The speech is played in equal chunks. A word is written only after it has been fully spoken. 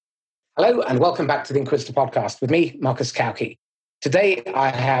Hello, and welcome back to the Inquisitor Podcast with me, Marcus Kauke. Today, I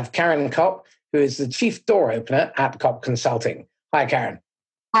have Karen Kopp, who is the Chief Door Opener at Kopp Consulting. Hi, Karen.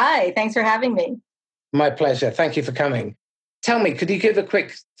 Hi, thanks for having me. My pleasure. Thank you for coming. Tell me, could you give a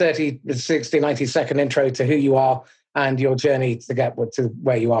quick 30, 60, 90-second intro to who you are and your journey to get to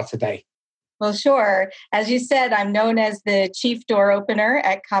where you are today? Well, sure. As you said, I'm known as the Chief Door Opener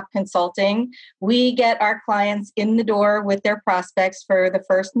at Kopp Consulting. We get our clients in the door with their prospects for the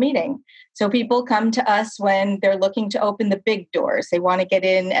first meeting. So people come to us when they're looking to open the big doors. They want to get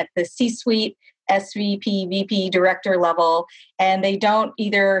in at the C-suite, SVP, VP, director level, and they don't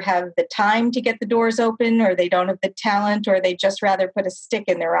either have the time to get the doors open, or they don't have the talent, or they just rather put a stick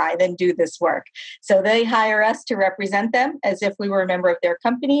in their eye than do this work. So they hire us to represent them as if we were a member of their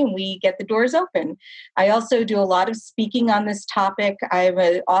company, and we get the doors open. I also do a lot of speaking on this topic. I'm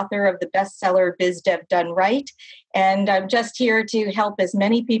an author of the bestseller Biz Dev Done Right, and I'm just here to help as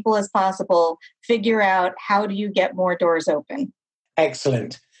many people as possible figure out how do you get more doors open.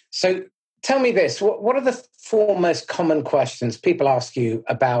 Excellent. So tell me this, what are the four most common questions people ask you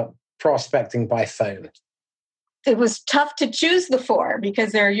about prospecting by phone? It was tough to choose the four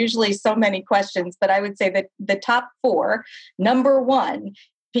because there are usually so many questions, but I would say that the top four, number one,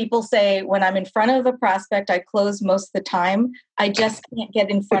 people say, when I'm in front of a prospect, I close most of the time. I just can't get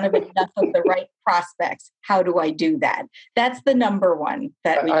in front of enough of the right prospects. How do I do that? That's the number one.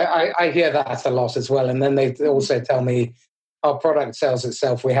 I hear that a lot as well. And then they also tell me, our product sells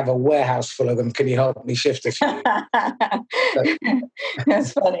itself. We have a warehouse full of them. Can you help me shift a few?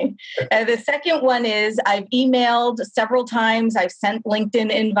 That's funny. The second one is I've emailed several times. I've sent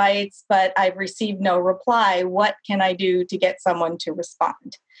LinkedIn invites, but I've received no reply. What can I do to get someone to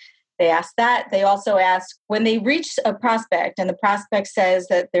respond? They ask that. They also ask when they reach a prospect and the prospect says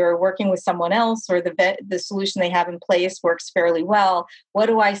that they're working with someone else or the solution they have in place works fairly well, what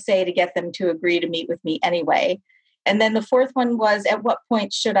do I say to get them to agree to meet with me anyway? And then the fourth one was, at what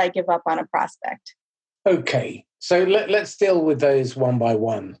point should I give up on a prospect? Okay, so let's deal with those one by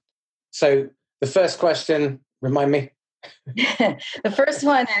one. So the first question, remind me. The first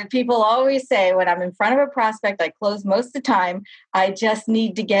one, and people always say, when I'm in front of a prospect, I close most of the time. I just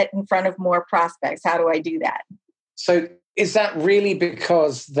need to get in front of more prospects. How do I do that? So is that really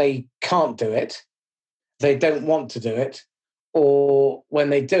because they can't do it? They don't want to do it? Or when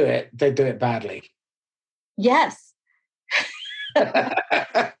they do it badly? Yes.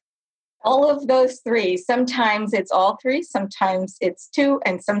 All of those three. Sometimes it's all three, sometimes it's two,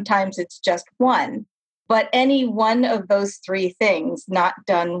 and sometimes it's just one. But any one of those three things not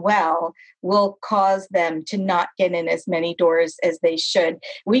done well will cause them to not get in as many doors as they should.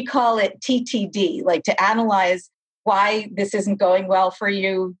 We call it TTD, like to analyze why this isn't going well for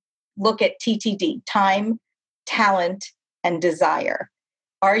you. Look at TTD, time, talent, and desire.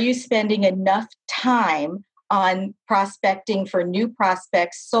 Are you spending enough time on prospecting for new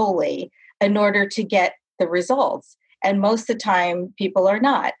prospects solely in order to get the results? And most of the time, people are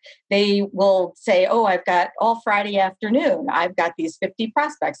not. They will say, oh, I've got all Friday afternoon. I've got these 50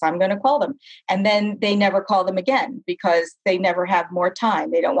 prospects. I'm going to call them. And then they never call them again because they never have more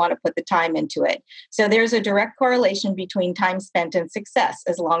time. They don't want to put the time into it. So there's a direct correlation between time spent and success,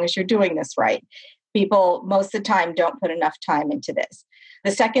 as long as you're doing this right. People, most of the time, don't put enough time into this.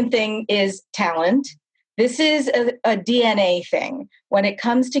 The second thing is talent. This is a DNA thing. When it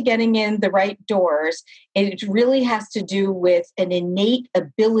comes to getting in the right doors, it really has to do with an innate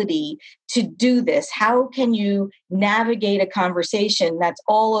ability to do this. How can you navigate a conversation that's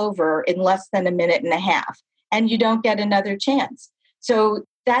all over in less than a minute and a half, and you don't get another chance? So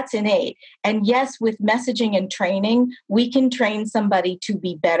that's innate. And yes, with messaging and training, we can train somebody to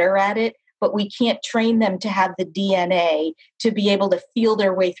be better at it, but we can't train them to have the DNA to be able to feel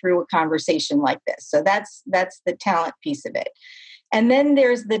their way through a conversation like this. So that's the talent piece of it. And then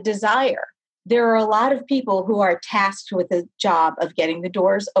there's the desire. There are a lot of people who are tasked with the job of getting the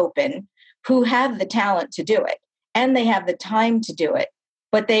doors open who have the talent to do it, and they have the time to do it,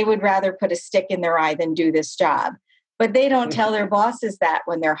 but they would rather put a stick in their eye than do this job. But they don't tell their bosses that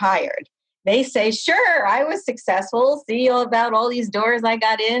when they're hired. They say, sure, I was successful. See about all these doors I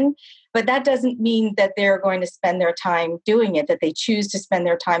got in. But that doesn't mean that they're going to spend their time doing it, that they choose to spend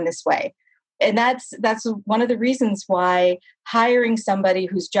their time this way. And that's one of the reasons why hiring somebody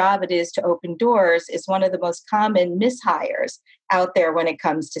whose job it is to open doors is one of the most common mishires out there when it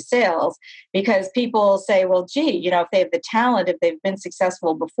comes to sales. Because people say, well, gee, if they have the talent, if they've been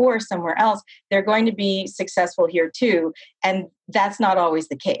successful before somewhere else, they're going to be successful here too. And that's not always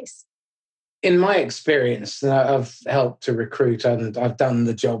the case. In my experience, I've helped to recruit and I've done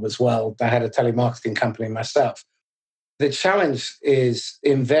the job as well. I had a telemarketing company myself. The challenge is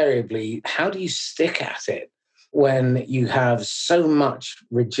invariably, how do you stick at it when you have so much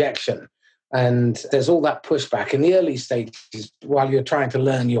rejection and there's all that pushback in the early stages while you're trying to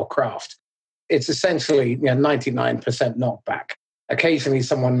learn your craft? It's essentially 99% knockback. Occasionally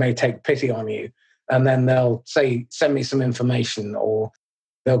someone may take pity on you and then they'll say, send me some information, or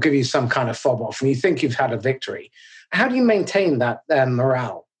they'll give you some kind of fob off and you think you've had a victory. How do you maintain that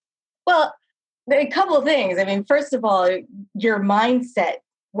morale? Well, a couple of things. I mean, first of all, your mindset,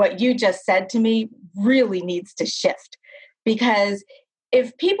 what you just said to me, really needs to shift. Because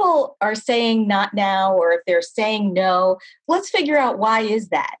if people are saying not now, or if they're saying no, let's figure out why is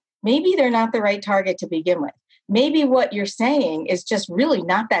that. Maybe they're not the right target to begin with. Maybe what you're saying is just really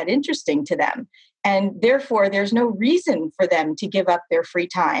not that interesting to them. And therefore, there's no reason for them to give up their free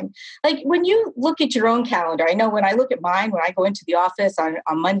time. Like when you look at your own calendar, I know when I look at mine, when I go into the office on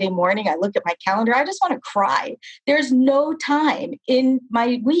Monday morning, I look at my calendar, I just want to cry. There's no time in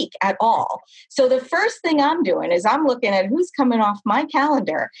my week at all. So the first thing I'm doing is I'm looking at who's coming off my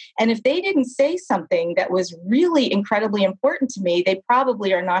calendar. And if they didn't say something that was really incredibly important to me, they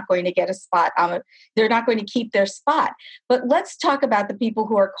probably are not going to get a spot. They're not going to keep their spot. But let's talk about the people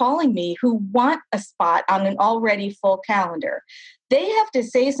who are calling me who want a spot on an already full calendar. They have to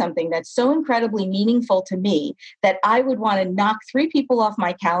say something that's so incredibly meaningful to me that I would want to knock 3 people off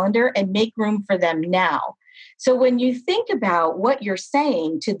my calendar and make room for them now. So when you think about what you're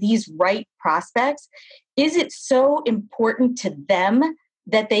saying to these right prospects, is it so important to them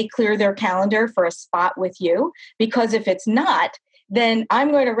that they clear their calendar for a spot with you? Because if it's not, then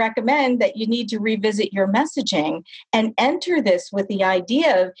I'm going to recommend that you need to revisit your messaging and enter this with the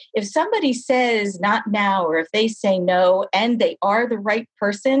idea of if somebody says not now, or if they say no and they are the right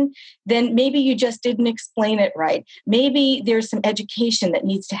person, then maybe you just didn't explain it right. Maybe there's some education that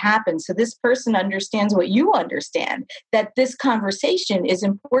needs to happen so this person understands what you understand, that this conversation is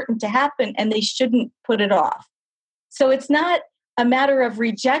important to happen and they shouldn't put it off. So it's not a matter of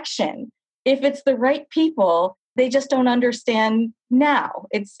rejection. If it's the right people, they just don't understand now.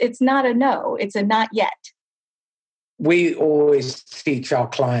 It's not a no, it's a not yet. We always teach our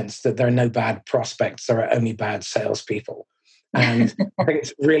clients that there are no bad prospects, there are only bad salespeople. And I think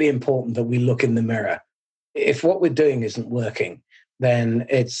it's really important that we look in the mirror. If what we're doing isn't working, then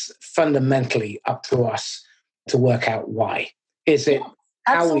it's fundamentally up to us to work out why. Is it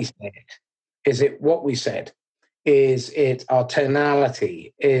how we say it? Is it what we said? Is it our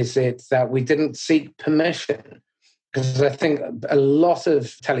tonality? Is it that we didn't seek permission? Because I think a lot of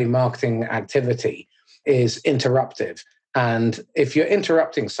telemarketing activity is interruptive. And if you're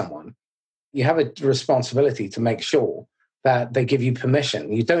interrupting someone, you have a responsibility to make sure that they give you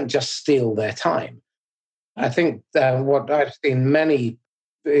permission. You don't just steal their time. I think what I've seen many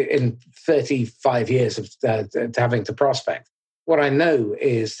in 35 years of having to prospect, what I know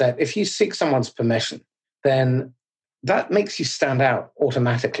is that if you seek someone's permission, then that makes you stand out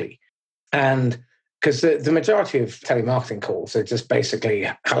automatically. And because the majority of telemarketing calls are just basically,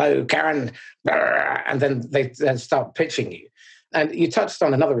 hello, Karen, and then they start pitching you. And you touched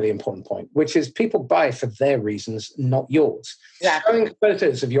on another really important point, which is people buy for their reasons, not yours. Exactly. Showing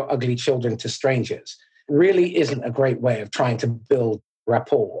photos of your ugly children to strangers really isn't a great way of trying to build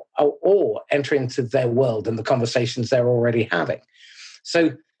rapport or enter into their world and the conversations they're already having.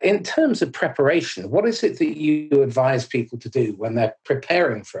 So in terms of preparation, what is it that you advise people to do when they're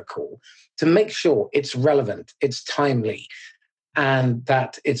preparing for a call to make sure it's relevant, it's timely, and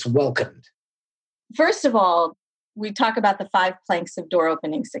that it's welcomed? First of all, we talk about the 5 planks of door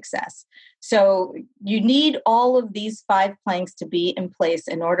opening success. So you need all of these 5 planks to be in place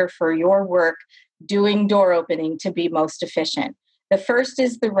in order for your work doing door opening to be most efficient. The first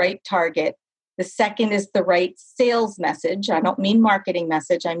is the right target. The second is the right sales message. I don't mean marketing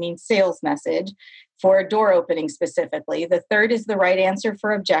message, I mean sales message for a door opening specifically. The third is the right answer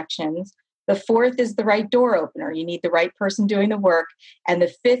for objections. The fourth is the right door opener. You need the right person doing the work. And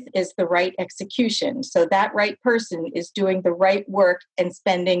the fifth is the right execution. So that right person is doing the right work and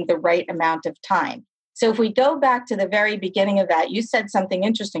spending the right amount of time. So if we go back to the very beginning of that, you said something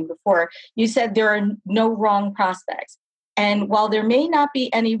interesting before. You said there are no wrong prospects. And while there may not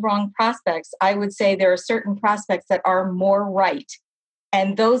be any wrong prospects, I would say there are certain prospects that are more right.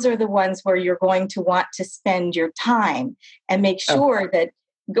 And those are the ones where you're going to want to spend your time and make sure that.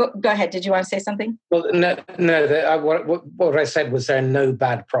 Go ahead. Did you want to say something? Well, no. What I said was there are no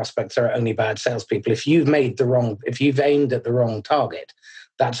bad prospects. There are only bad salespeople. If you've aimed at the wrong target,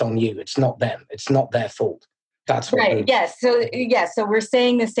 that's on you. It's not them. It's not their fault. That's what right. Yes. So we're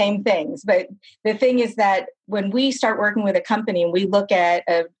saying the same things. But the thing is that when we start working with a company and we look at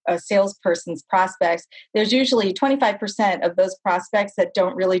a salesperson's prospects, there's usually 25% of those prospects that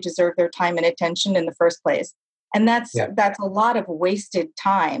don't really deserve their time and attention in the first place. And that's a lot of wasted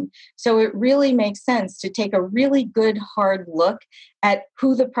time. So it really makes sense to take a really good hard look at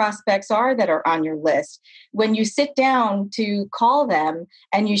who the prospects are that are on your list. When you sit down to call them,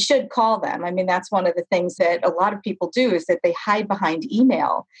 and you should call them. I mean, that's one of the things that a lot of people do is that they hide behind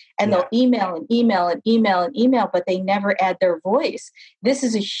email, and they'll email and email and email and email, but they never add their voice. This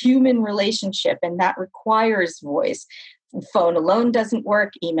is a human relationship, and that requires voice. Phone alone doesn't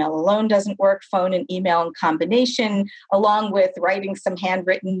work. Email alone doesn't work. Phone and email in combination, along with writing some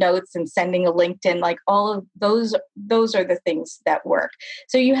handwritten notes and sending a LinkedIn, like all of those are the things that work.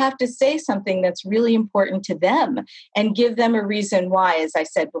 So you have to say something that's really important to them and give them a reason why. As I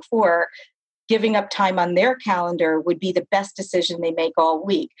said before, giving up time on their calendar would be the best decision they make all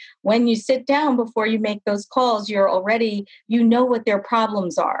week. When you sit down before you make those calls, you know what their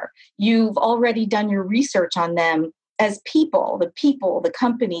problems are. You've already done your research on them as people, the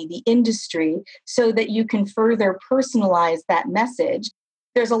company, the industry, so that you can further personalize that message.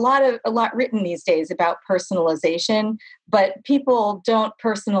 There's a lot written these days about personalization, but people don't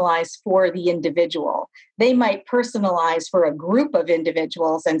personalize for the individual. They might personalize for a group of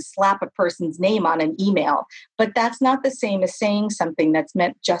individuals and slap a person's name on an email, but that's not the same as saying something that's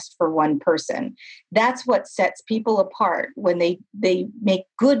meant just for one person. That's what sets people apart when they make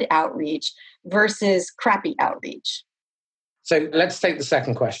good outreach versus crappy outreach. So let's take the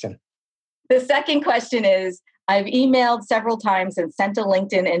second question. The second question is, I've emailed several times and sent a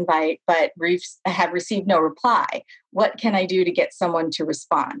LinkedIn invite, but have received no reply. What can I do to get someone to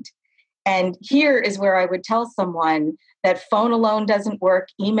respond? And here is where I would tell someone that phone alone doesn't work,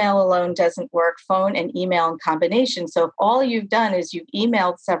 email alone doesn't work, phone and email in combination. So if all you've done is you've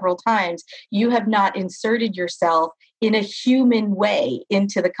emailed several times, you have not inserted yourself in a human way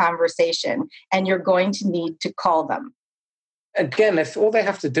into the conversation, and you're going to need to call them. Again, if all they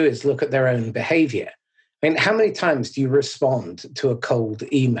have to do is look at their own behavior. I mean, how many times do you respond to a cold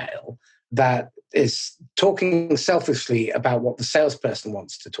email that is talking selfishly about what the salesperson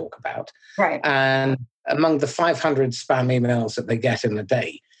wants to talk about? Right. And among the 500 spam emails that they get in a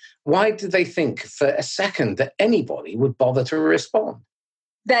day, why do they think for a second that anybody would bother to respond?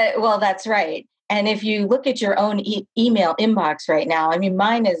 That's right. And if you look at your own email inbox right now, I mean,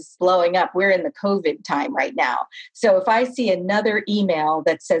 mine is blowing up. We're in the COVID time right now. So if I see another email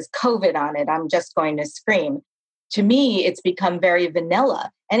that says COVID on it, I'm just going to scream. To me, it's become very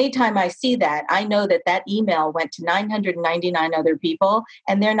vanilla. Anytime I see that, I know that email went to 999 other people,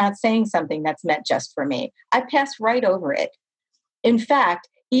 and they're not saying something that's meant just for me. I pass right over it. In fact,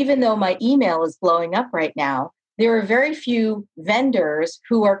 even though my email is blowing up right now, there are very few vendors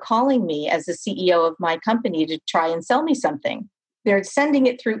who are calling me as the CEO of my company to try and sell me something. They're sending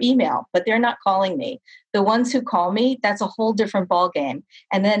it through email, but they're not calling me. The ones who call me, that's a whole different ballgame.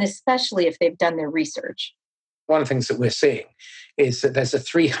 And then especially if they've done their research. One of the things that we're seeing is that there's a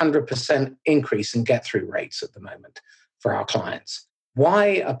 300% increase in get-through rates at the moment for our clients.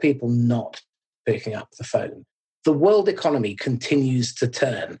 Why are people not picking up the phone? The world economy continues to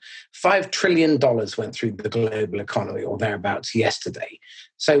turn. $5 trillion went through the global economy or thereabouts yesterday.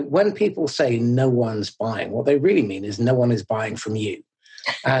 So when people say no one's buying, what they really mean is no one is buying from you.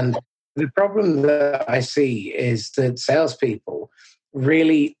 And the problem that I see is that salespeople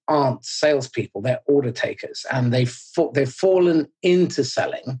really aren't salespeople. They're order takers. And they've fallen into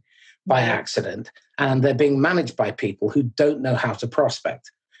selling by accident. And they're being managed by people who don't know how to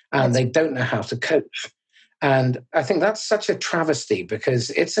prospect. And they don't know how to coach. And I think that's such a travesty because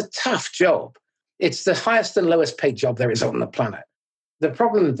it's a tough job. It's the highest and lowest paid job there is on the planet. The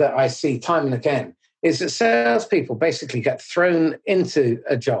problem that I see time and again is that salespeople basically get thrown into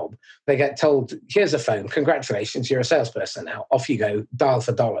a job. They get told, here's a phone, congratulations, you're a salesperson now, off you go, dial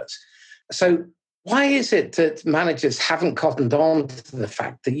for dollars. So why is it that managers haven't cottoned on to the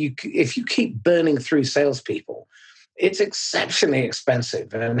fact that if you keep burning through salespeople, it's exceptionally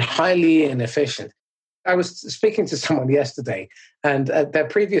expensive and highly inefficient? I was speaking to someone yesterday, and at their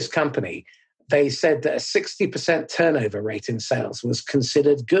previous company, they said that a 60% turnover rate in sales was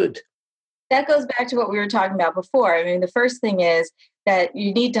considered good. That goes back to what we were talking about before. I mean, the first thing is that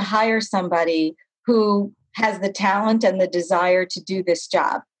you need to hire somebody who has the talent and the desire to do this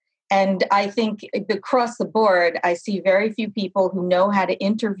job. And I think across the board, I see very few people who know how to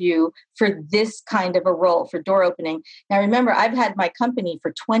interview for this kind of a role, for door opening. Now, remember, I've had my company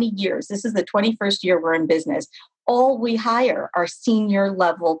for 20 years. This is the 21st year we're in business. all we hire are senior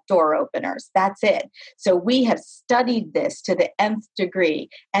level door openers. That's it. So we have studied this to the nth degree.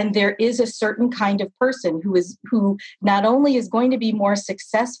 And there is a certain kind of person who not only is going to be more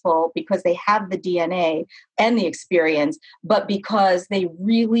successful because they have the DNA and the experience, but because they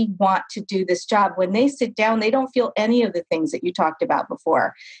really want to do this job. When they sit down, they don't feel any of the things that you talked about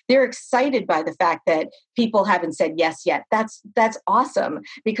before. They're excited by the fact that people haven't said yes yet. That's awesome,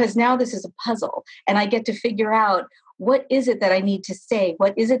 because now this is a puzzle and I get to figure out, what is it that I need to say?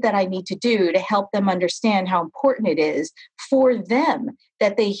 What is it that I need to do to help them understand how important it is for them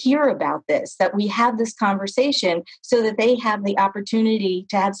that they hear about this, that we have this conversation so that they have the opportunity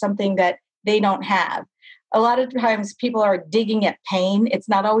to have something that they don't have. A lot of times people are digging at pain. It's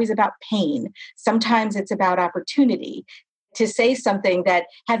not always about pain. Sometimes it's about opportunity. To say something that,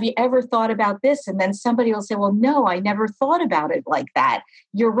 have you ever thought about this? And then somebody will say, well, no, I never thought about it like that.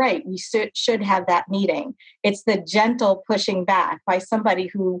 You're right. We should have that meeting. It's the gentle pushing back by somebody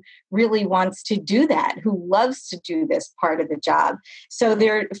who really wants to do that, who loves to do this part of the job. So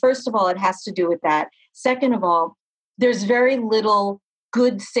first of all, it has to do with that. Second of all, there's very little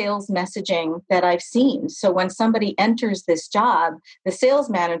good sales messaging that I've seen. So when somebody enters this job, the sales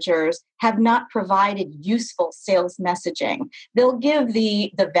managers have not provided useful sales messaging. They'll give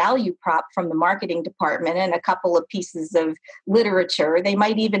the value prop from the marketing department and a couple of pieces of literature. They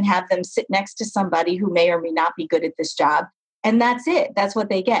might even have them sit next to somebody who may or may not be good at this job. And that's it. That's what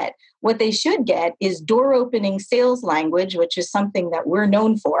they get. What they should get is door opening sales language, which is something that we're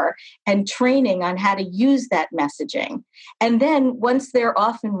known for, and training on how to use that messaging. And then once they're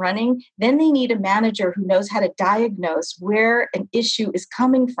off and running, then they need a manager who knows how to diagnose where an issue is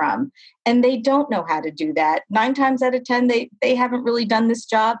coming from. And they don't know how to do that. 9 times out of 10, they haven't really done this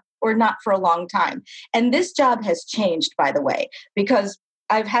job, or not for a long time. And this job has changed, by the way, because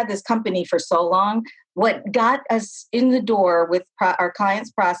I've had this company for so long. What got us in the door with our clients'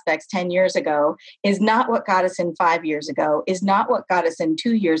 prospects 10 years ago is not what got us in 5 years ago, is not what got us in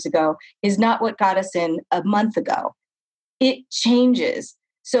 2 years ago, is not what got us in a month ago. It changes.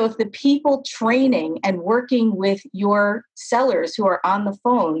 So if the people training and working with your sellers who are on the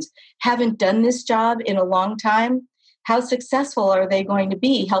phones haven't done this job in a long time, how successful are they going to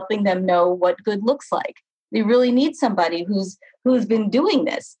be helping them know what good looks like? They really need somebody who's been doing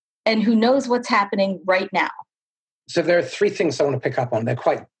this and who knows what's happening right now. So there are 3 things I want to pick up on. They're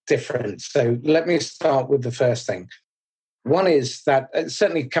quite different. So let me start with the first thing. One is that,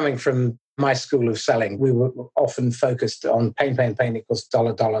 certainly coming from my school of selling, we were often focused on pain equals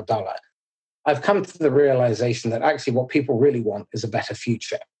dollar, dollar, dollar. I've come to the realization that actually what people really want is a better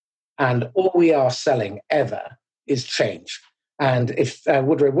future. And all we are selling ever is change. And if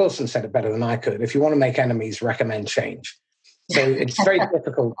Woodrow Wilson said it better than I could, if you want to make enemies, recommend change. So it's very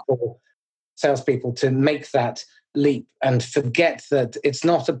difficult for salespeople to make that leap and forget that it's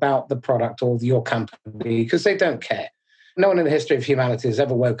not about the product or your company, because they don't care. No one in the history of humanity has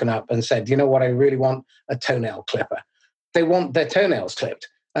ever woken up and said, you know what, I really want a toenail clipper. They want their toenails clipped.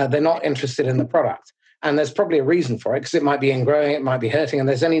 They're not interested in the product. And there's probably a reason for it, because it might be ingrowing, it might be hurting, and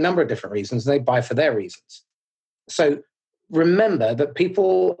there's any number of different reasons. They buy for their reasons. So remember that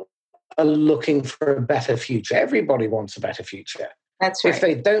people are looking for a better future. Everybody wants a better future. That's right. If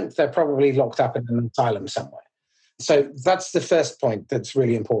they don't, they're probably locked up in an asylum somewhere. So that's the first point that's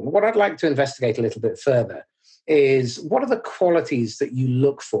really important. What I'd like to investigate a little bit further is, what are the qualities that you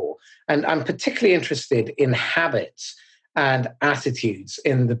look for? And I'm particularly interested in habits and attitudes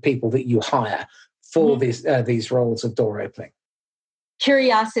in the people that you hire for these roles of door opening.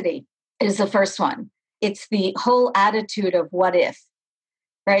 Curiosity is the first one. It's the whole attitude of what if,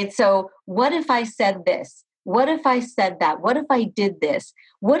 right? So what if I said this? What if I said that? What if I did this?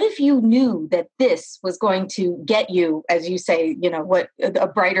 What if you knew that this was going to get you, as you say, what a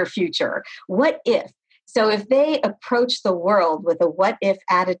brighter future? What if? So if they approach the world with a what if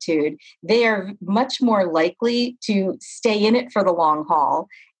attitude, they are much more likely to stay in it for the long haul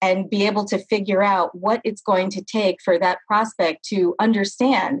and be able to figure out what it's going to take for that prospect to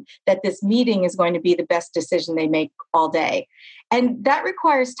understand that this meeting is going to be the best decision they make all day. And that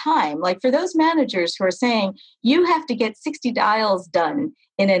requires time. Like for those managers who are saying, you have to get 60 dials done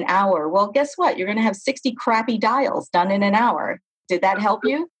in an hour. Well, guess what? You're going to have 60 crappy dials done in an hour. Did that help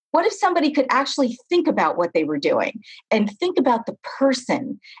you? What if somebody could actually think about what they were doing and think about the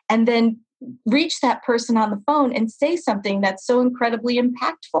person, and then reach that person on the phone and say something that's so incredibly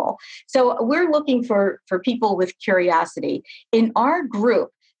impactful? So we're looking for people with curiosity. In our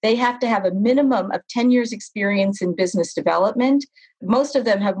group, They have to have a minimum of 10 years experience in business development. Most of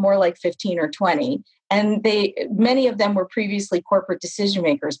them have more like 15 or 20. And many of them were previously corporate decision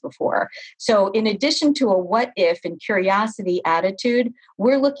makers before. So in addition to a what if and curiosity attitude,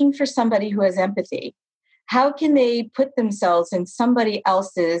 we're looking for somebody who has empathy. How can they put themselves in somebody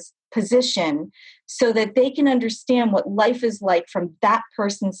else's position so that they can understand what life is like from that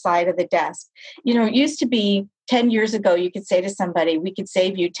person's side of the desk? It used to be 10 years ago, you could say to somebody, we could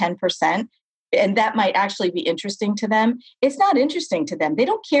save you 10%. And that might actually be interesting to them. It's not interesting to them. They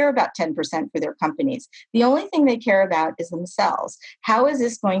don't care about 10% for their companies. The only thing they care about is themselves. How is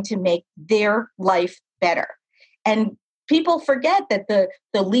this going to make their life better? And people forget that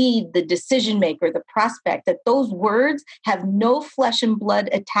the lead, the decision maker, the prospect, that those words have no flesh and blood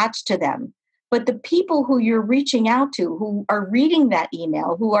attached to them. But the people who you're reaching out to, who are reading that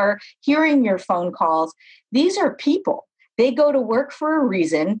email, who are hearing your phone calls, these are people. They go to work for a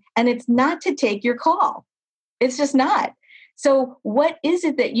reason, and it's not to take your call. It's just not. So what is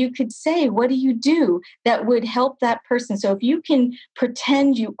it that you could say? What do you do that would help that person? So if you can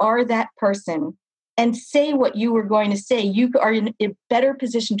pretend you are that person and say what you were going to say, you are in a better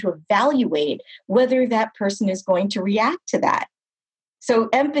position to evaluate whether that person is going to react to that. So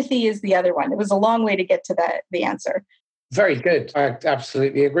empathy is the other one. It was a long way to get to the answer. Very good. I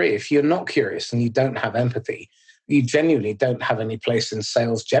absolutely agree. If you're not curious and you don't have empathy, you genuinely don't have any place in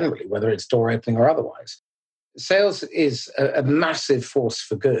sales generally, whether it's door opening or otherwise. Sales is a massive force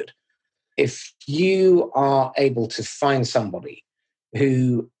for good. If you are able to find somebody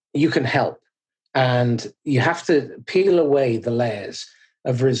who you can help, and you have to peel away the layers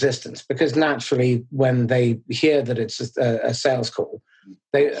of resistance, because naturally when they hear that it's a sales call,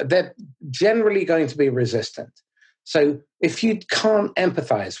 they're generally going to be resistant. So if you can't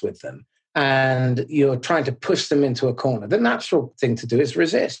empathize with them, and you're trying to push them into a corner, the natural thing to do is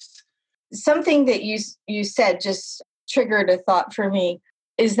resist. Something that you said just triggered a thought for me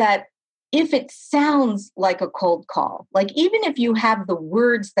is that if it sounds like a cold call, like even if you have the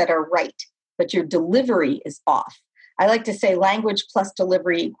words that are right, but your delivery is off. I like to say language plus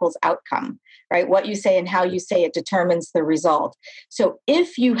delivery equals outcome, right? What you say and how you say it determines the result. So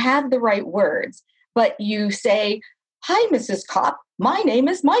if you have the right words, but you say, "Hi, Mrs. Kopp, my name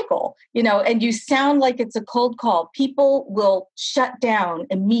is Michael," and you sound like it's a cold call, people will shut down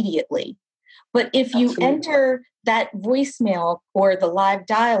immediately. But if you enter that voicemail or the live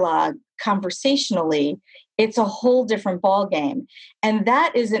dialogue conversationally, it's a whole different ballgame. And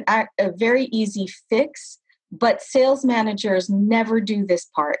that is a very easy fix, but sales managers never do this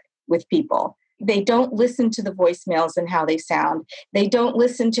part with people. They don't listen to the voicemails and how they sound. They don't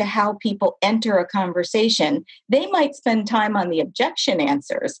listen to how people enter a conversation. They might spend time on the objection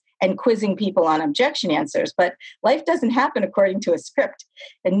answers and quizzing people on objection answers, but life doesn't happen according to a script.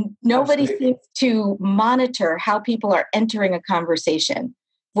 And nobody seems to monitor how people are entering a conversation.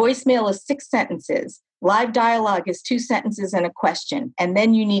 Voicemail is 6 sentences. Live dialogue is 2 sentences and a question. And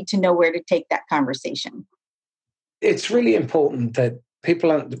then you need to know where to take that conversation. It's really important that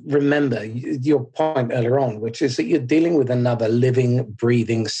people remember your point earlier on, which is that you're dealing with another living,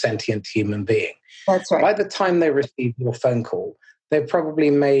 breathing, sentient human being. That's right. By the time they receive your phone call, they've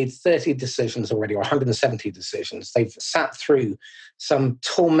probably made 30 decisions already, or 170 decisions. They've sat through some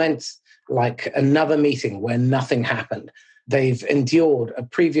torment, like another meeting where nothing happened. They've endured a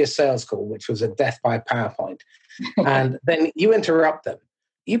previous sales call, which was a death by PowerPoint. And then you interrupt them.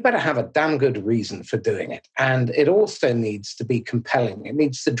 You better have a damn good reason for doing it. And it also needs to be compelling. It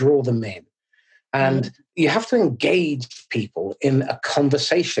needs to draw them in. And you have to engage people in a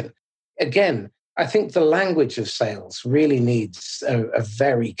conversation. Again, I think the language of sales really needs a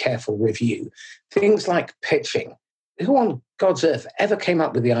very careful review. Things like pitching. Who on God's earth ever came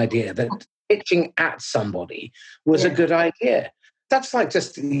up with the idea that pitching at somebody was a good idea? That's like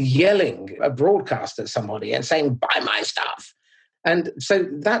just yelling a broadcast at somebody and saying, "Buy my stuff." And so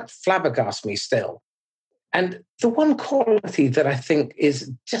that flabbergasts me still. And the one quality that I think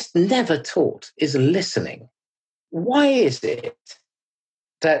is just never taught is listening. Why is it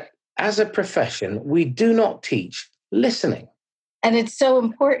that as a profession, we do not teach listening? And it's so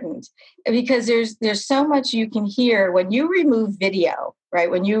important because there's so much you can hear when you remove video, right?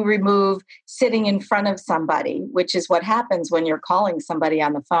 When you remove sitting in front of somebody, which is what happens when you're calling somebody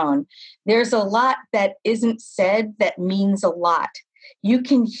on the phone. There's a lot that isn't said that means a lot. You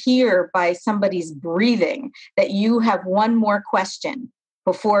can hear by somebody's breathing that you have one more question.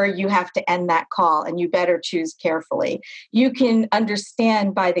 before you have to end that call, and you better choose carefully. You can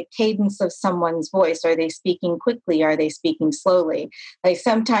understand by the cadence of someone's voice. Are they speaking quickly? Are they speaking slowly? Like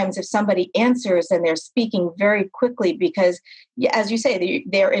sometimes if somebody answers and they're speaking very quickly because, as you say,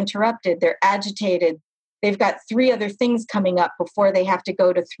 they're interrupted, they're agitated, they've got 3 other things coming up before they have to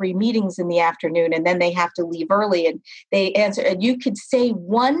go to 3 meetings in the afternoon, and then they have to leave early, and they answer. And you could say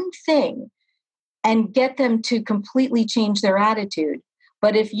one thing and get them to completely change their attitude.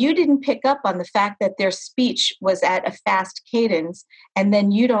 But if you didn't pick up on the fact that their speech was at a fast cadence, and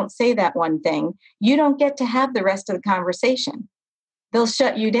then you don't say that one thing, you don't get to have the rest of the conversation. They'll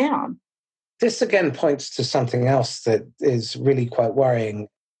shut you down. This again points to something else that is really quite worrying.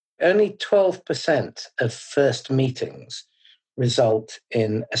 Only 12% of first meetings result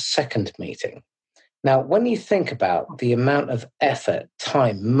in a second meeting. Now, when you think about the amount of effort,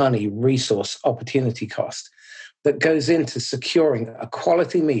 time, money, resource, opportunity cost that goes into securing a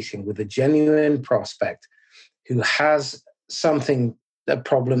quality meeting with a genuine prospect who has a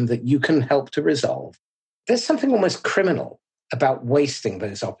problem that you can help to resolve, there's something almost criminal about wasting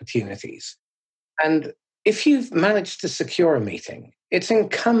those opportunities. And if you've managed to secure a meeting, it's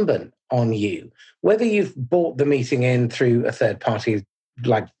incumbent on you, whether you've bought the meeting in through a third party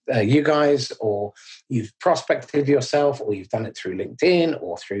like you guys, or you've prospected yourself, or you've done it through LinkedIn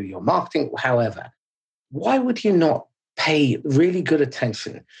or through your marketing, however. Why would you not pay really good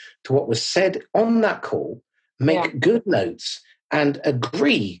attention to what was said on that call, make good notes, and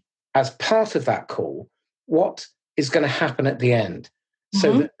agree as part of that call what is going to happen at the end,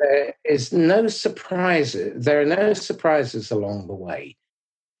 so that there are no surprises along the way?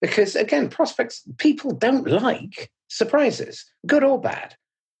 Because again, people don't like surprises, good or bad.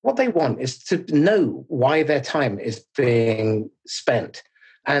 What they want is to know why their time is being spent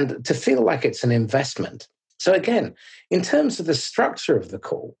and to feel like it's an investment. So again, in terms of the structure of the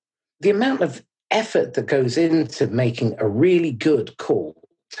call, the amount of effort that goes into making a really good call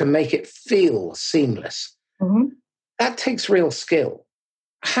to make it feel seamless, that takes real skill.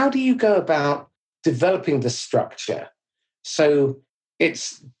 How do you go about developing the structure so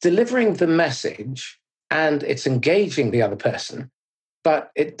it's delivering the message and it's engaging the other person,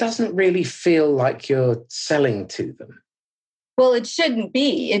 but it doesn't really feel like you're selling to them? Well, it shouldn't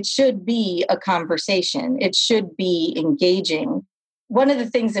be. It should be a conversation. It should be engaging. One of the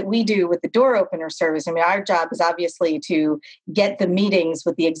things that we do with the door opener service, I mean, our job is obviously to get the meetings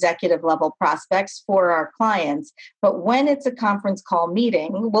with the executive level prospects for our clients. But when it's a conference call meeting,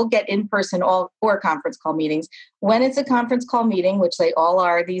 we'll get in-person or conference call meetings. When it's a conference call meeting, which they all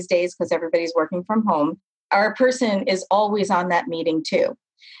are these days because everybody's working from home, our person is always on that meeting too.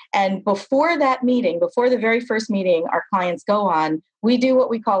 And before that meeting, before the very first meeting our clients go on, we do what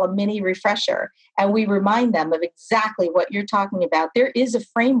we call a mini refresher. And we remind them of exactly what you're talking about. There is a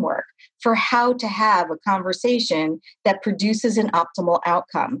framework for how to have a conversation that produces an optimal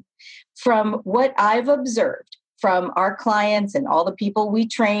outcome. From what I've observed from our clients and all the people we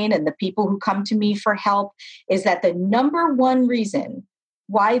train and the people who come to me for help, is that the number one reason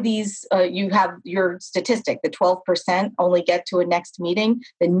why these, you have your statistic, the 12% only get to a next meeting.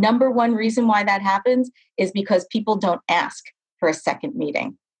 The number one reason why that happens is because people don't ask for a second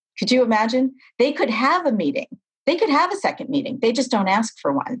meeting. Could you imagine? They could have a meeting. They could have a second meeting. They just don't ask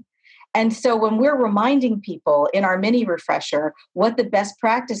for one. And so when we're reminding people in our mini refresher what the best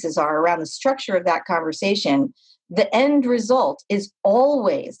practices are around the structure of that conversation, the end result is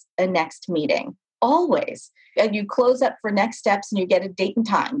always a next meeting. Always. And you close up for next steps and you get a date and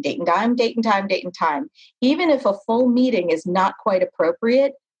time. Even if a full meeting is not quite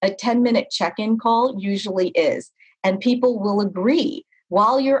appropriate, a 10-minute check-in call usually is. And people will agree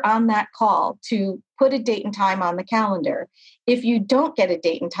while you're on that call to put a date and time on the calendar. If you don't get a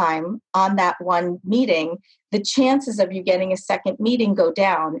date and time on that one meeting, the chances of you getting a second meeting go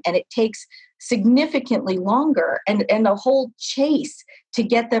down, and it takes significantly longer and a whole chase to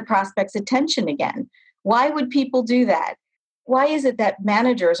get the prospect's attention again. Why would people do that? Why is it that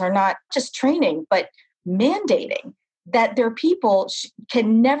managers are not just training, but mandating that their people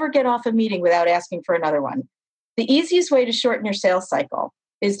can never get off a meeting without asking for another one? The easiest way to shorten your sales cycle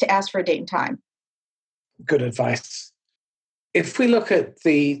is to ask for a date and time. Good advice. If we look at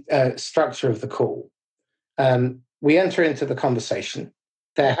the structure of the call, we enter into the conversation.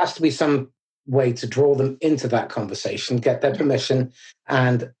 There has to be some way to draw them into that conversation, get their permission,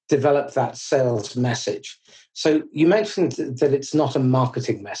 and develop that sales message. So you mentioned that it's not a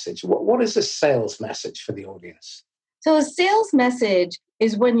marketing message. What is a sales message for the audience? So a sales message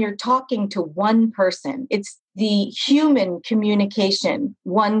is when you're talking to one person. It's the human communication,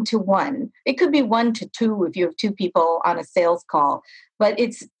 one to one. It could be one to two if you have two people on a sales call, but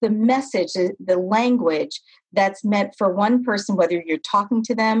it's the message, the language that's meant for one person, whether you're talking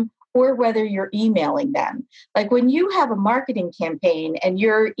to them or whether you're emailing them. Like when you have a marketing campaign and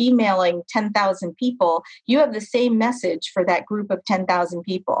you're emailing 10,000 people, you have the same message for that group of 10,000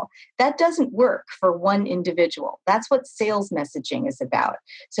 people. That doesn't work for one individual. That's what sales messaging is about.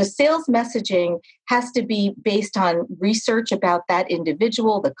 So sales messaging has to be based on research about that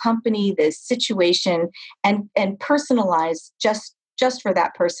individual, the company, the situation, and personalized just for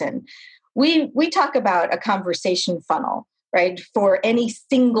that person. We talk about a conversation funnel, right? For any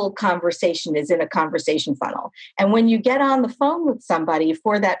single conversation is in a conversation funnel. And when you get on the phone with somebody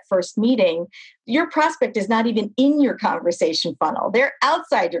for that first meeting, your prospect is not even in your conversation funnel. They're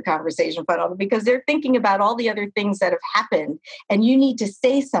outside your conversation funnel because they're thinking about all the other things that have happened. And you need to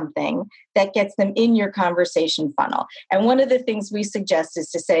say something that gets them in your conversation funnel. And one of the things we suggest is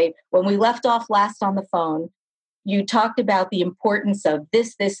to say, when we left off last on the phone, you talked about the importance of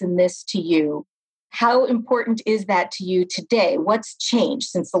this, and this to you. How important is that to you today? What's changed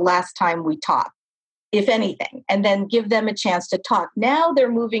since the last time we talked, if anything? And then give them a chance to talk. Now they're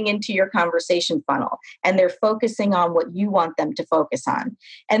moving into your conversation funnel and they're focusing on what you want them to focus on.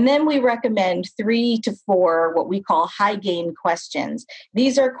 And then we recommend 3 to 4, what we call high gain questions.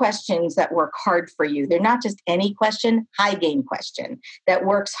 These are questions that work hard for you. They're not just any question, high gain question that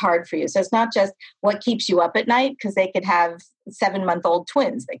works hard for you. So it's not just what keeps you up at night, because they could have 7-month-old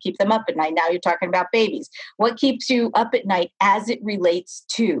twins that keep them up at night. Now you're talking about babies. What keeps you up at night as it relates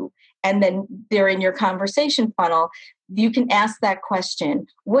to? And then they're in your conversation funnel. You can ask that question.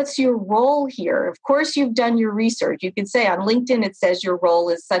 What's your role here? Of course, you've done your research. You can say on LinkedIn, it says your role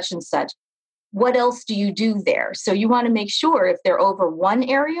is such and such. What else do you do there? So you want to make sure if they're over one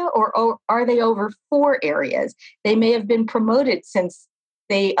area or are they over 4 areas? They may have been promoted since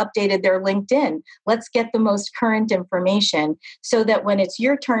they updated their LinkedIn. Let's get the most current information so that when it's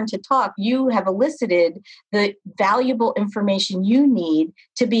your turn to talk, you have elicited the valuable information you need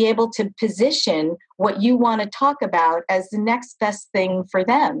to be able to position what you want to talk about as the next best thing for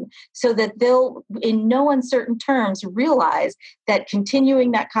them, so that they'll, in no uncertain terms, realize that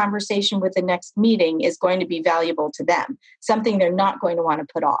continuing that conversation with the next meeting is going to be valuable to them, something they're not going to want to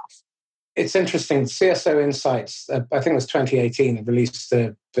put off. It's interesting. CSO Insights, I think it was 2018, released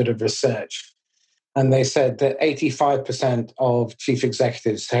a bit of research. And they said that 85% of chief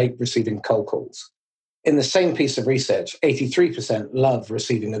executives hate receiving cold calls. In the same piece of research, 83% love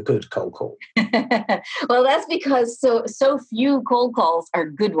receiving a good cold call. Well, that's because so few cold calls are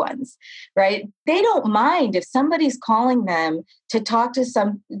good ones, right? They don't mind if somebody's calling them to talk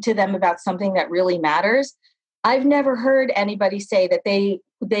to them about something that really matters. I've never heard anybody say that they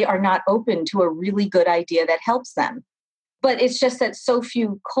are not open to a really good idea that helps them. But it's just that so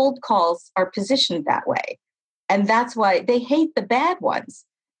few cold calls are positioned that way. And that's why they hate the bad ones.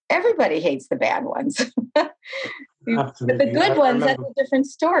 Everybody hates the bad ones. Absolutely. The good ones, that's a different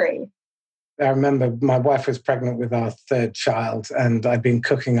story. I remember my wife was pregnant with our 3rd child, and I'd been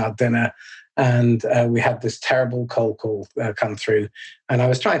cooking our dinner, and we had this terrible cold call come through. And I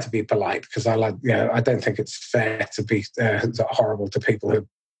was trying to be polite because I don't think it's fair to be horrible to people who are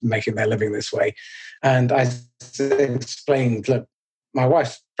making their living this way. And I explained, look, my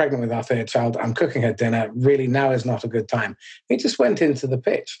wife's pregnant with our 3rd child. I'm cooking her dinner. Really, now is not a good time. He just went into the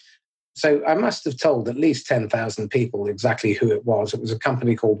pitch. So I must have told at least 10,000 people exactly who it was. It was a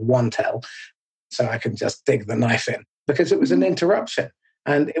company called OneTel. So I can just dig the knife in, because it was an interruption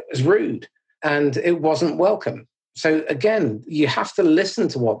and it was rude and it wasn't welcome. So again, you have to listen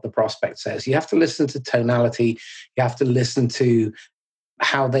to what the prospect says. You have to listen to tonality. You have to listen to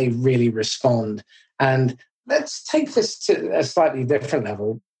how they really respond. And let's take this to a slightly different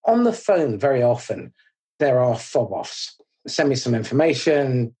level. On the phone, very often, there are fob-offs. Send me some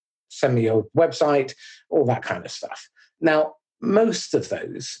information, send me your website, all that kind of stuff. Now, most of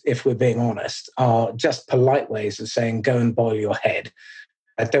those, if we're being honest, are just polite ways of saying, go and boil your head.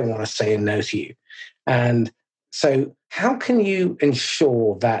 I don't want to say a no to you. And so how can you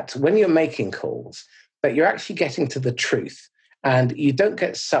ensure that when you're making calls, that you're actually getting to the truth and you don't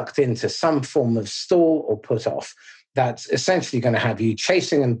get sucked into some form of stall or put off that's essentially going to have you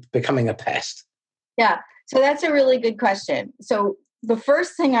chasing and becoming a pest? Yeah, so that's a really good question. So the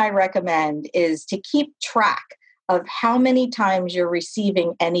first thing I recommend is to keep track of how many times you're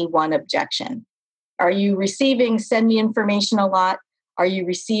receiving any one objection. Are you receiving send me information a lot? Are you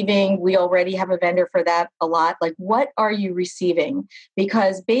receiving we already have a vendor for that a lot? Like, what are you receiving?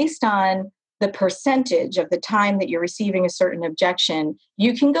 Because based on the percentage of the time that you're receiving a certain objection,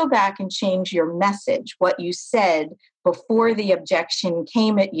 you can go back and change your message, what you said before the objection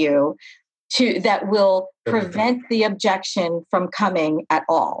came at you, to that will prevent the objection from coming at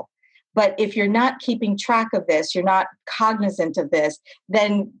all. But if you're not keeping track of this, you're not cognizant of this,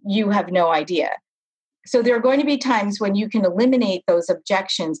 then you have no idea. So there are going to be times when you can eliminate those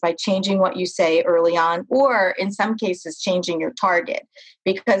objections by changing what you say early on, or in some cases, changing your target.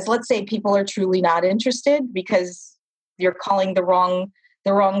 Because let's say people are truly not interested because you're calling the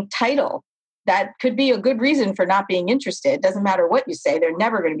wrong title. That could be a good reason for not being interested. It doesn't matter what you say. They're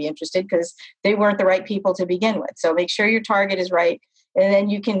never going to be interested because they weren't the right people to begin with. So make sure your target is right, and then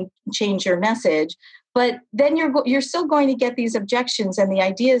you can change your message. But then you're still going to get these objections, and the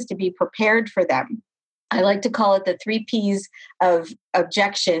idea is to be prepared for them. I like to call it the 3 Ps of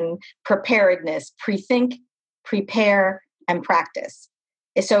objection preparedness: pre-think, prepare, and practice.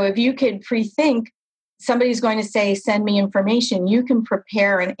 So if you could pre-think, somebody's going to say, send me information, you can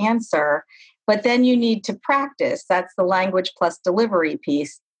prepare an answer, but then you need to practice. That's the language plus delivery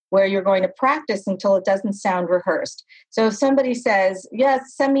piece, where you're going to practice until it doesn't sound rehearsed. So if somebody says,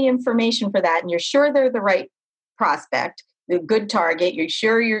 yes, send me information for that, and you're sure they're the right prospect, the good target, you're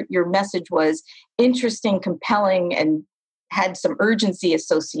sure your message was interesting, compelling, and had some urgency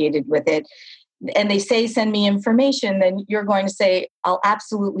associated with it, and they say, send me information, then you're going to say, I'll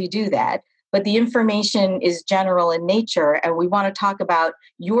absolutely do that. But the information is general in nature, and we want to talk about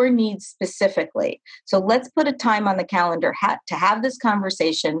your needs specifically. So let's put a time on the calendar to have this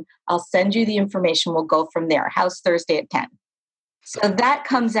conversation. I'll send you the information. We'll go from there. How's Thursday at 10? So that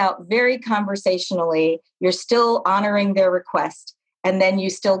comes out very conversationally. You're still honoring their request, and then you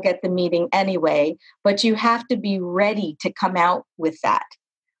still get the meeting anyway, but you have to be ready to come out with that.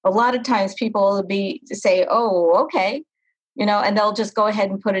 A lot of times people will say, oh, okay, and they'll just go ahead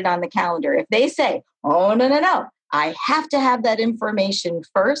and put it on the calendar. If they say, oh, no, I have to have that information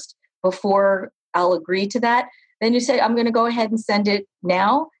first before I'll agree to that, then you say, I'm going to go ahead and send it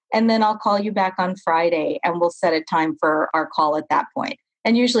now, and then I'll call you back on Friday, and we'll set a time for our call at that point.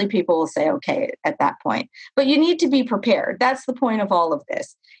 And usually people will say, okay, at that point. But you need to be prepared. That's the point of all of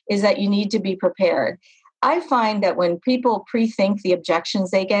this, is that you need to be prepared. I find that when people pre-think the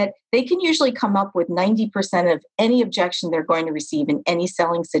objections they get, they can usually come up with 90% of any objection they're going to receive in any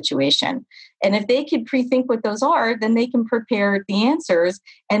selling situation. And if they could pre-think what those are, then they can prepare the answers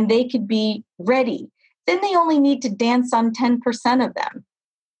and they could be ready. Then they only need to dance on 10% of them.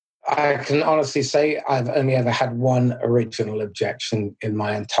 I can honestly say I've only ever had one original objection in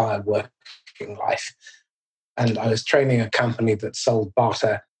my entire working life. And I was training a company that sold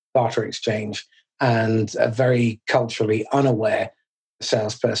barter exchange. And a very culturally unaware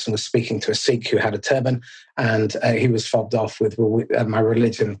salesperson was speaking to a Sikh who had a turban, and he was fobbed off with, my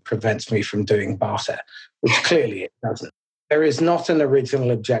religion prevents me from doing barter, which clearly it doesn't. There is not an original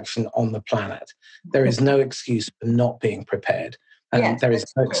objection on the planet. There is no excuse for not being prepared. And yes, there is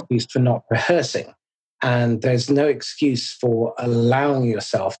no excuse for not rehearsing. And there's no excuse for allowing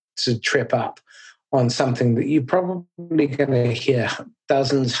yourself to trip up on something that you're probably going to hear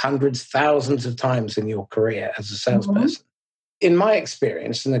dozens, hundreds, thousands of times in your career as a salesperson. Mm-hmm. In my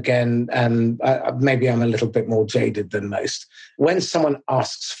experience, and again, maybe I'm a little bit more jaded than most, when someone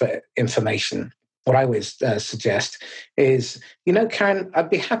asks for information, what I always suggest is, Karen, I'd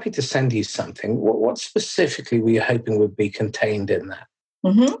be happy to send you something. What specifically were you hoping would be contained in that?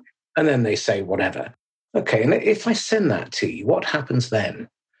 Mm-hmm. And then they say, whatever. Okay, and if I send that to you, what happens then?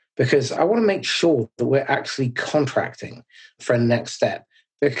 Because I want to make sure that we're actually contracting for a next step.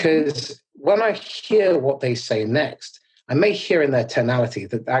 Because when I hear what they say next, I may hear in their tonality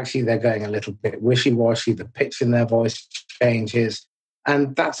that actually they're going a little bit wishy-washy, the pitch in their voice changes,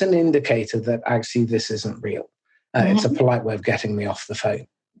 and that's an indicator that actually this isn't real. It's a polite way of getting me off the phone.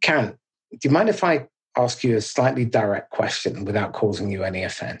 Karen, do you mind if I ask you a slightly direct question without causing you any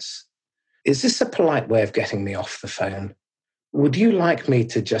offense? Is this a polite way of getting me off the phone? Would you like me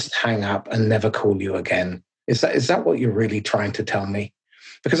to just hang up and never call you again? Is that what you're really trying to tell me?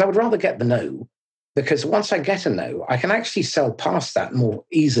 Because I would rather get the no, because once I get a no, I can actually sell past that more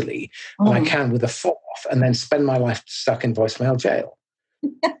easily than I can with a fall off and then spend my life stuck in voicemail jail.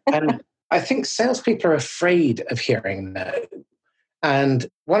 And I think salespeople are afraid of hearing no. And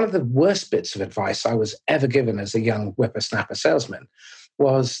one of the worst bits of advice I was ever given as a young whippersnapper salesman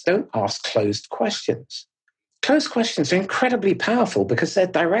was, don't ask closed questions. Closed questions are incredibly powerful because they're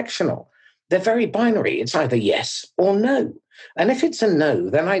directional. They're very binary. It's either yes or no. And if it's a no,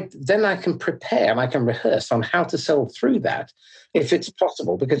 then I can prepare and I can rehearse on how to sell through that if it's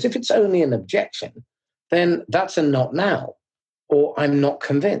possible. Because if it's only an objection, then that's a not now, or I'm not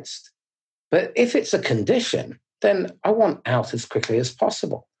convinced. But if it's a condition, then I want out as quickly as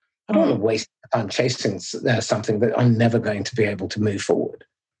possible. I don't want to waste time chasing something that I'm never going to be able to move forward.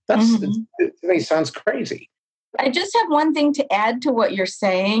 That's, to me, sounds crazy. I just have one thing to add to what you're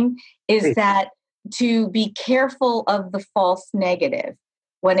saying is that to be careful of the false negative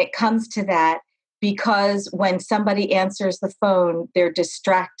when it comes to that, because when somebody answers the phone, they're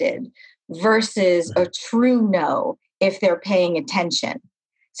distracted versus a true no if they're paying attention.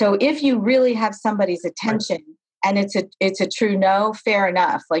 So if you really have somebody's attention and it's a true no, fair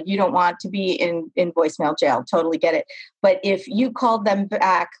enough. Like you don't want to be in voicemail jail, totally get it. But if you called them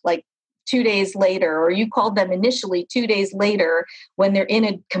back like 2 days later, or you called them initially 2 days later when they're in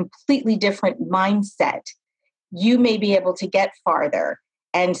a completely different mindset, you may be able to get farther.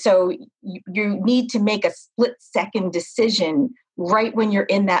 And so you need to make a split-second decision right when you're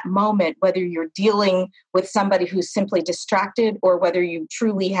in that moment, whether you're dealing with somebody who's simply distracted or whether you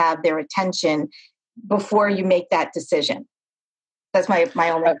truly have their attention before you make that decision. That's my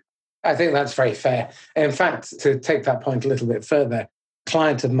only... I think that's very fair. In fact, to take that point a little bit further, a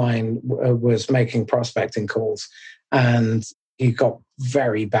client of mine was making prospecting calls and he got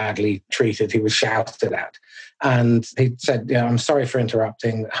very badly treated. He was shouted at. And he said, I'm sorry for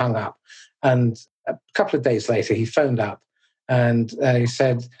interrupting, hung up. And a couple of days later, he phoned up and he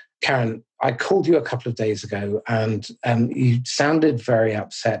said, Karen, I called you a couple of days ago and you sounded very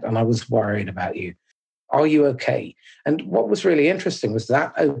upset and I was worried about you. Are you okay? And what was really interesting was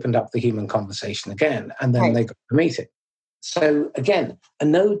that opened up the human conversation again, and then they got the meeting. So again, a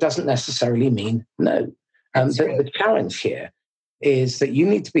no doesn't necessarily mean no. The challenge here is that you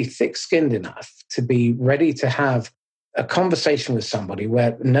need to be thick-skinned enough to be ready to have a conversation with somebody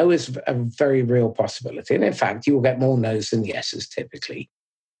where no is a very real possibility. And in fact, you will get more no's than yeses typically.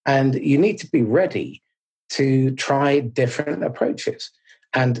 And you need to be ready to try different approaches.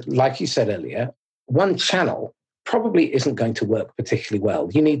 And like you said earlier, one channel probably isn't going to work particularly well.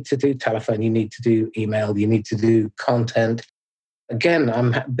 You need to do telephone, you need to do email, you need to do content. Again,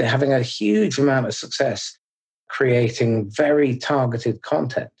 I'm having a huge amount of success creating very targeted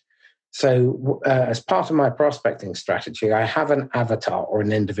content. So as part of my prospecting strategy, I have an avatar or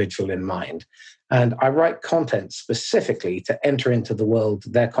an individual in mind. And I write content specifically to enter into the world,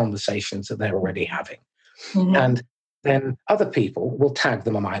 their conversations that they're already having. Mm-hmm. And then other people will tag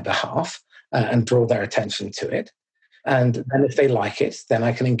them on my behalf and draw their attention to it. And then if they like it, then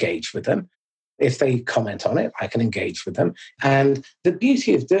I can engage with them. If they comment on it, I can engage with them. And the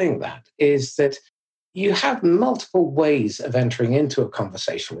beauty of doing that is that you have multiple ways of entering into a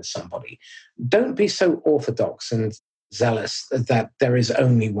conversation with somebody. Don't be so orthodox and zealous that there is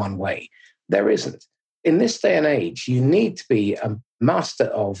only one way. There isn't. In this day and age, you need to be a master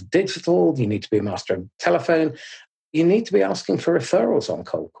of digital. You need to be a master of telephone. You need to be asking for referrals on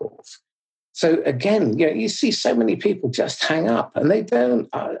cold calls. So again, you see so many people just hang up and they don't,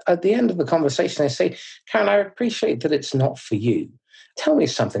 at the end of the conversation, they say, Karen, I appreciate that it's not for you. Tell me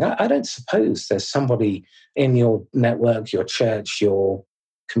something. I don't suppose there's somebody in your network, your church, your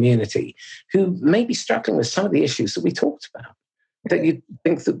community who may be struggling with some of the issues that we talked about that you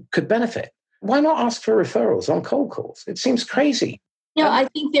think that could benefit. Why not ask for referrals on cold calls? It seems crazy. I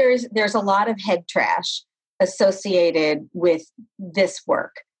think there's a lot of head trash associated with this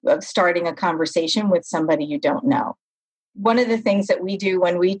work of starting a conversation with somebody you don't know. One of the things that we do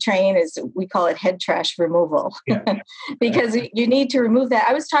when we train is we call it head trash removal because you need to remove that.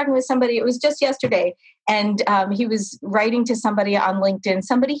 I was talking with somebody, it was just yesterday, and he was writing to somebody on LinkedIn,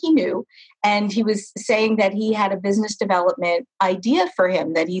 somebody he knew, and he was saying that he had a business development idea for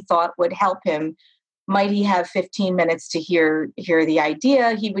him that he thought would help him. Might he have 15 minutes to hear the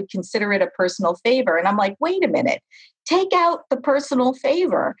idea? He would consider it a personal favor. And I'm like, wait a minute, take out the personal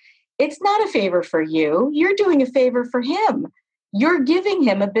favor. It's not a favor for you. You're doing a favor for him. You're giving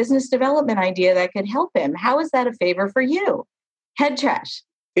him a business development idea that could help him. How is that a favor for you? Head trash.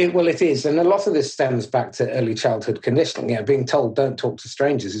 It is. And a lot of this stems back to early childhood conditioning. Being told don't talk to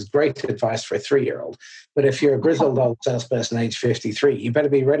strangers is great advice for a 3-year-old. But if you're a grizzled old salesperson age 53, you better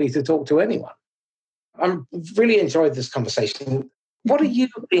be ready to talk to anyone. I'm really enjoyed this conversation. What are you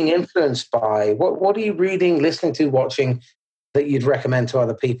being influenced by? What are you reading, listening to, watching that you'd recommend to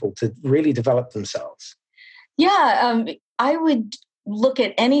other people to really develop themselves? I would look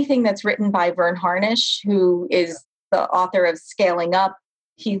at anything that's written by Verne Harnish, who is the author of Scaling Up.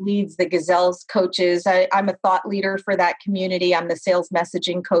 He leads the Gazelles coaches. I'm a thought leader for that community. I'm the sales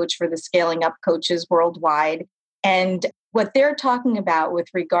messaging coach for the Scaling Up coaches worldwide. And what they're talking about with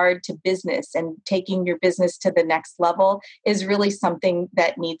regard to business and taking your business to the next level is really something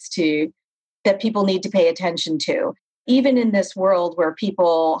that people need to pay attention to. even in this world where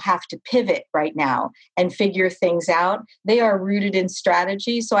people have to pivot right now and figure things out, they are rooted in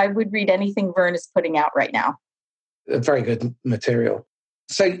strategy. So I would read anything Vern is putting out right now. Very good material.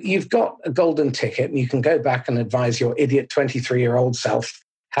 So you've got a golden ticket and you can go back and advise your idiot 23-year-old self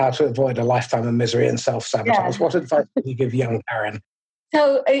how to avoid a lifetime of misery and self-sabotage. What advice would you give young Karen?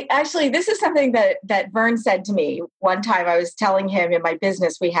 So actually, this is something that Vern said to me one time. I was telling him in my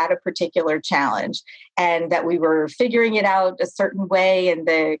business, we had a particular challenge and that we were figuring it out a certain way. And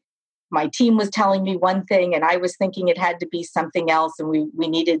my team was telling me one thing and I was thinking it had to be something else. And we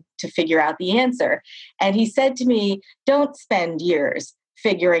needed to figure out the answer. And he said to me, don't spend years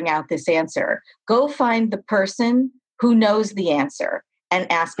figuring out this answer. Go find the person who knows the answer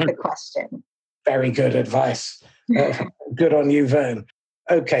and ask the question. Very good advice. Good on you, Vern.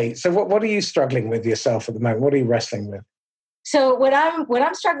 Okay, so what are you struggling with yourself at the moment? What are you wrestling with? So what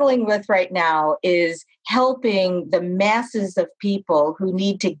I'm struggling with right now is helping the masses of people who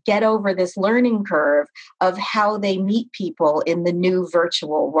need to get over this learning curve of how they meet people in the new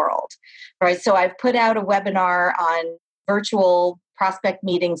virtual world. Right? So I've put out a webinar on virtual prospect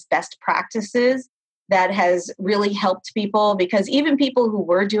meetings best practices that has really helped people, because even people who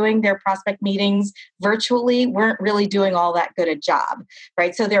were doing their prospect meetings virtually weren't really doing all that good a job,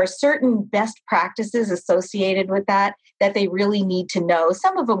 right? So there are certain best practices associated with that they really need to know.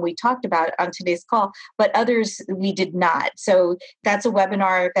 Some of them we talked about on today's call, but others we did not. So that's a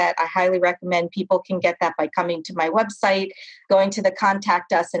webinar that I highly recommend. People can get that by coming to my website, going to the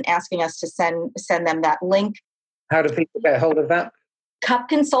contact us and asking us to send them that link. How do people get hold of that?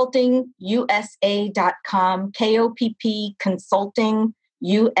 KoppConsultingUSA.com, KOPP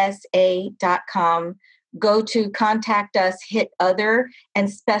ConsultingUSA.com. Go to contact us, hit other,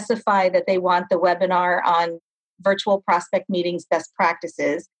 and specify that they want the webinar on virtual prospect meetings best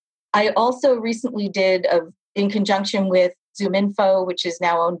practices. I also recently did, in conjunction with ZoomInfo, which is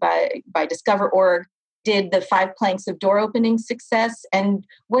now owned by Discover.org, did the 5 planks of door opening success and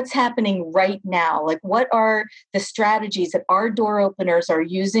what's happening right now. Like, what are the strategies that our door openers are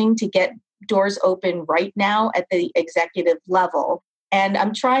using to get doors open right now at the executive level? And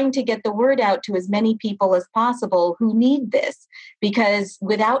I'm trying to get the word out to as many people as possible who need this, because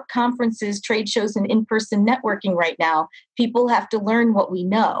without conferences, trade shows, and in-person networking right now, people have to learn what we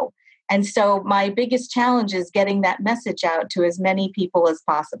know. And so my biggest challenge is getting that message out to as many people as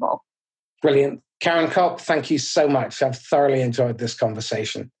possible. Brilliant. Karen Kopp, thank you so much. I've thoroughly enjoyed this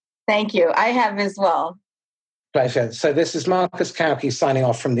conversation. Thank you. I have as well. Pleasure. So this is Marcus Kauke signing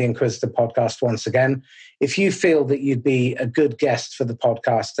off from the Inquisitor podcast once again. If you feel that you'd be a good guest for the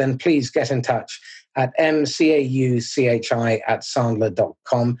podcast, then please get in touch at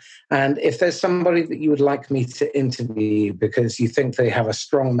mcauchi@sandler.com. And if there's somebody that you would like me to interview because you think they have a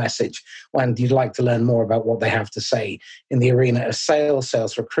strong message and you'd like to learn more about what they have to say in the arena of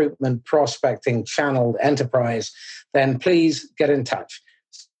sales recruitment, prospecting, channel, enterprise, then please get in touch.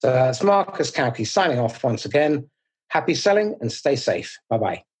 So it's Marcus Kauke signing off once again. Happy selling and stay safe.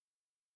 Bye-bye.